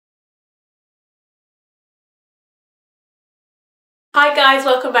Hi guys,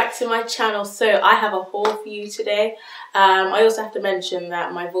 welcome back to my channel. So I have a haul for you today. I also have to mention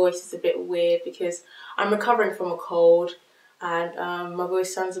that my voice is a bit weird because I'm recovering from a cold and my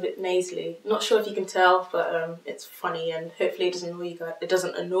voice sounds a bit nasally. Not sure if you can tell, but it's funny and hopefully it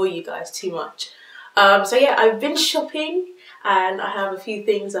doesn't annoy you guys too much. So yeah, I've been shopping and I have a few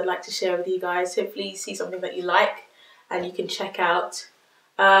things I'd like to share with you guys. Hopefully you see something that you like and you can check out.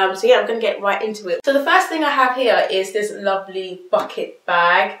 So yeah, I'm going to get right into it. So the first thing I have here is this lovely bucket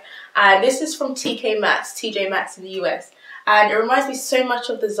bag, and this is from TK Maxx, TJ Maxx in the US, and it reminds me so much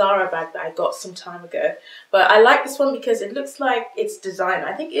of the Zara bag that I got some time ago. But I like this one because it looks like it's designer.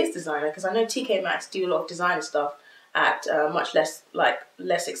 I think it is designer because I know TK Maxx do a lot of designer stuff at much less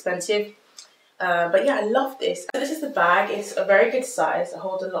expensive. But yeah, I love this. So this is the bag. It's a very good size. It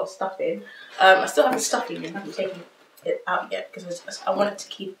holds a lot of stuff in. I still have the stuffing in. I haven't taken it out yet because I want to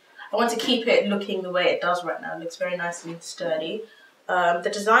keep it looking the way it does right now. It looks very nice and sturdy.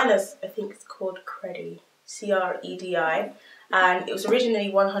 The designers, I think it's called Credi, C-R-E-D-I, and it was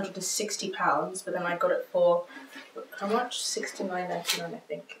originally £160, but then I got it for how much? £69.99, I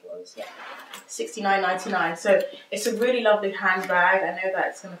think it was. Yeah, £69.99. So it's a really lovely handbag. I know that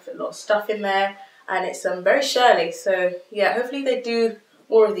it's going to fit a lot of stuff in there, and it's very Shirley. So yeah, hopefully they do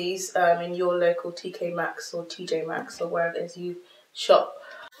more of these in your local TK Maxx or TJ Maxx or wherever it is you shop.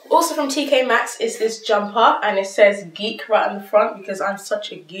 Also from TK Maxx is this jumper, and it says geek right on the front because I'm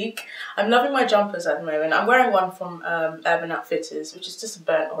such a geek. I'm loving my jumpers at the moment. I'm wearing one from Urban Outfitters, which is just a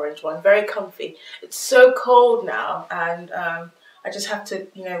burnt orange one, very comfy. It's so cold now, and I just have to,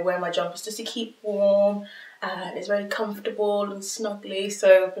 wear my jumpers just to keep warm, and it's very comfortable and snuggly.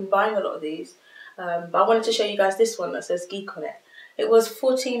 So I've been buying a lot of these, but I wanted to show you guys this one that says geek on it. It was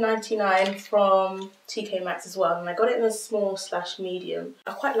 $14.99 from TK Maxx as well, and I got it in a small/medium.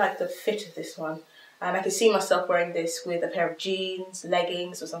 I quite like the fit of this one, and I can see myself wearing this with a pair of jeans,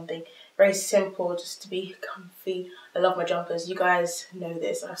 leggings or something. Very simple, just to be comfy. I love my jumpers. You guys know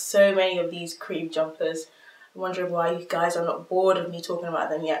this. I have so many of these cream jumpers. I'm wondering why you guys are not bored of me talking about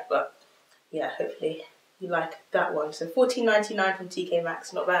them yet, but yeah, hopefully you like that one. So $14.99 from TK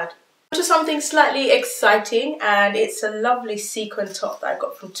Maxx, not bad. To something slightly exciting, and it's a lovely sequin top that I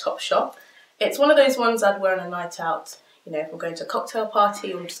got from Topshop. It's one of those ones I'd wear on a night out, if I'm going to a cocktail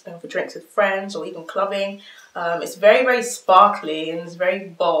party or I'm just going for drinks with friends or even clubbing. It's very, very sparkly and it's very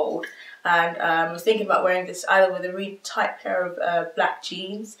bold, and I was thinking about wearing this either with a really tight pair of black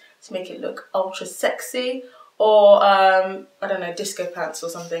jeans to make it look ultra sexy, or I don't know, disco pants or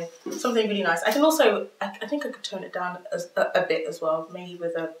something really nice. I can also, I think I could tone it down a bit as well, maybe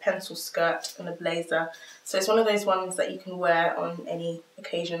with a pencil skirt and a blazer. So it's one of those ones that you can wear on any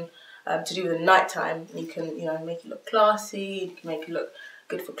occasion to do with the nighttime. You can, make it look classy, you can make it look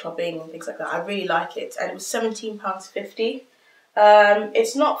good for clubbing and things like that. I really like it, and it was £17.50.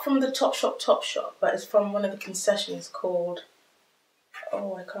 It's not from the Topshop, but it's from one of the concessions called,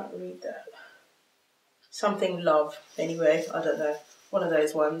 oh, I can't read that. Something Love, anyway, I don't know, one of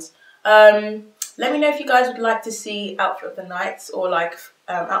those ones. Let me know if you guys would like to see outfit of the nights or like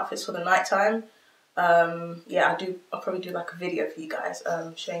outfits for the nighttime. Yeah, I'll probably do like a video for you guys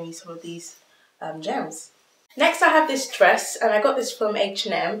showing you some of these gems. Next I have this dress, and I got this from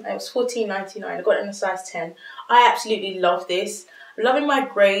H&M, and it was $14.99. I got it in a size 10. I absolutely love this. I'm loving my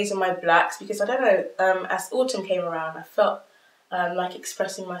greys and my blacks because I don't know, as autumn came around I felt like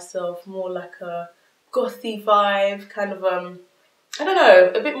expressing myself more like a gothy vibe, kind of I don't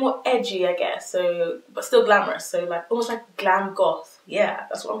know, a bit more edgy, I guess, so but still glamorous, so like almost like glam goth. Yeah,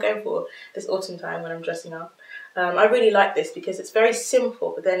 that's what I'm going for this autumn time when I'm dressing up. I really like this because it's very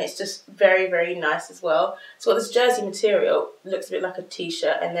simple, but then it's just very, very nice as well. It's got this jersey material, looks a bit like a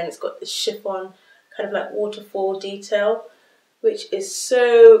t-shirt, and then it's got this chiffon kind of like waterfall detail, which is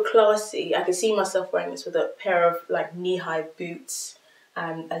so classy. I can see myself wearing this with a pair of like knee-high boots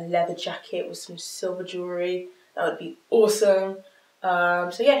and a leather jacket with some silver jewellery. That would be awesome.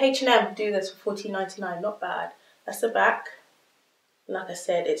 So yeah, H&M do this for $14.99, not bad. That's the back. Like I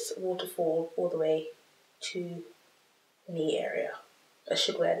said, it's waterfall all the way to the knee area. I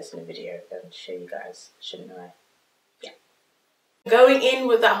should wear this in a video and show you guys, shouldn't I? Yeah. Going in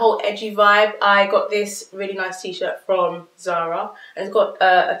with that whole edgy vibe, I got this really nice t-shirt from Zara, and it's got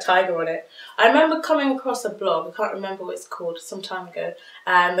a tiger on it. I remember coming across a blog, I can't remember what it's called, some time ago,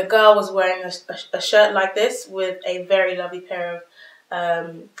 and the girl was wearing a shirt like this with a very lovely pair of,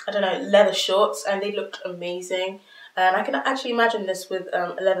 I don't know, leather shorts, and they looked amazing. And I can actually imagine this with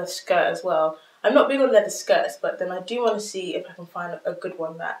a leather skirt as well. I'm not big on leather skirts, but then I do want to see if I can find a good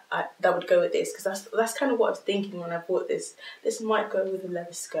one that would go with this, because that's kind of what I was thinking when I bought this. This might go with a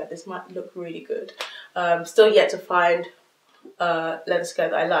leather skirt. This might look really good. Still yet to find leather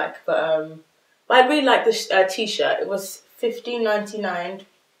skirt that I like. But I really like this t-shirt. It was $15.99,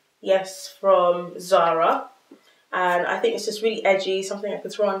 yes, from Zara. And I think it's just really edgy, something I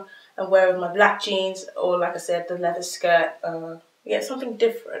could throw on and wear with my black jeans, or like I said, the leather skirt. Yeah, something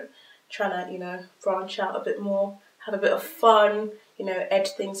different. Trying to, you know, branch out a bit more, have a bit of fun, you know, edge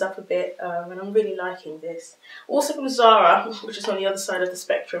things up a bit, and I'm really liking this. Also from Zara, which is on the other side of the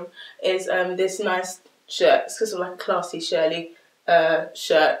spectrum, is this nice shirt. It's sort of like a classy Shirley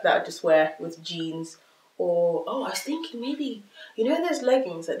shirt that I just wear with jeans. Or, oh, I was thinking maybe, you know those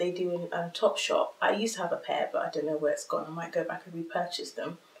leggings that they do in Topshop? I used to have a pair, but I don't know where it's gone. I might go back and repurchase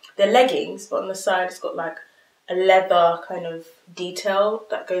them. They're leggings, but on the side it's got like a leather kind of detail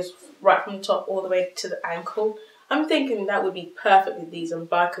that goes right from the top all the way to the ankle. I'm thinking that would be perfect with these and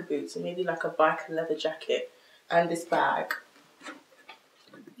biker boots and maybe like a biker leather jacket and this bag.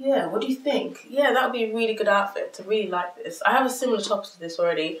 Yeah, what do you think? Yeah, that would be a really good outfit. I really like this. I have a similar top to this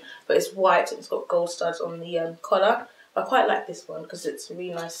already, but it's white and it's got gold studs on the collar. I quite like this one because it's a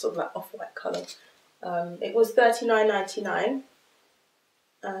really nice sort of like off-white colour. It was $39.99,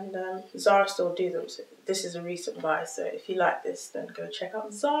 and Zara still do them, so this is a recent buy. So if you like this, then go check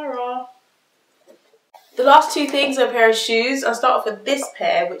out Zara. The last two things are a pair of shoes. I'll start off with this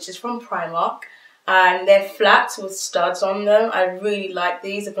pair, which is from Primark. And they're flats with studs on them. I really like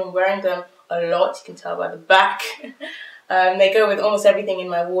these. I've been wearing them a lot. You can tell by the back. They go with almost everything in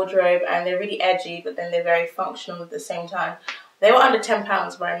my wardrobe, and they're really edgy, but then they're very functional at the same time. They were under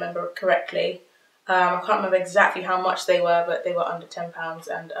 £10 if I remember correctly. I can't remember exactly how much they were, but they were under £10.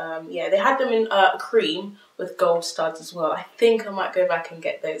 And yeah, they had them in a cream with gold studs as well. I think I might go back and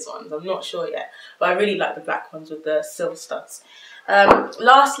get those ones. I'm not sure yet, but I really like the black ones with the silver studs.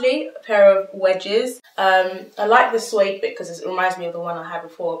 Lastly, a pair of wedges. I like the suede bit because it reminds me of the one I had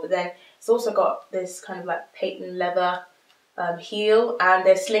before, but then it's also got this kind of like patent leather heel, and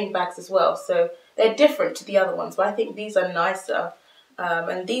they're sling bags as well, so they're different to the other ones, but I think these are nicer.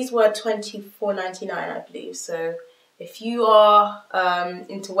 And these were $24.99, I believe. So if you are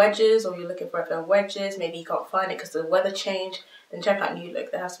into wedges, or you're looking for a pair of wedges, maybe you can't find it because of the weather change, then check out New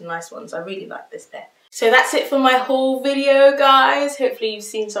Look. They have some nice ones. I really like this pair. So that's it for my whole video, guys. Hopefully you've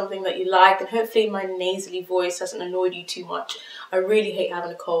seen something that you like, and hopefully my nasally voice hasn't annoyed you too much. I really hate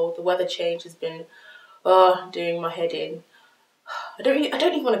having a cold. The weather change has been doing my head in. I don't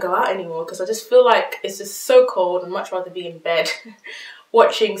even want to go out anymore because I just feel like it's just so cold. I'd much rather be in bed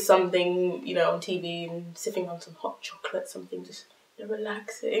watching something, you know, on TV and sipping on some hot chocolate, something just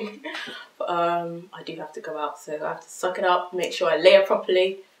relaxing. But I do have to go out, so I have to suck it up, make sure I layer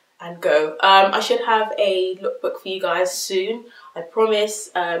properly and go. I should have a lookbook for you guys soon, I promise.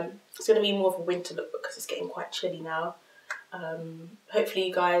 It's going to be more of a winter lookbook because it's getting quite chilly now. Hopefully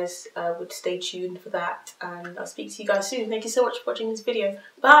you guys would stay tuned for that, and I'll speak to you guys soon. Thank you so much for watching this video.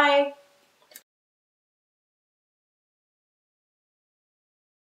 Bye!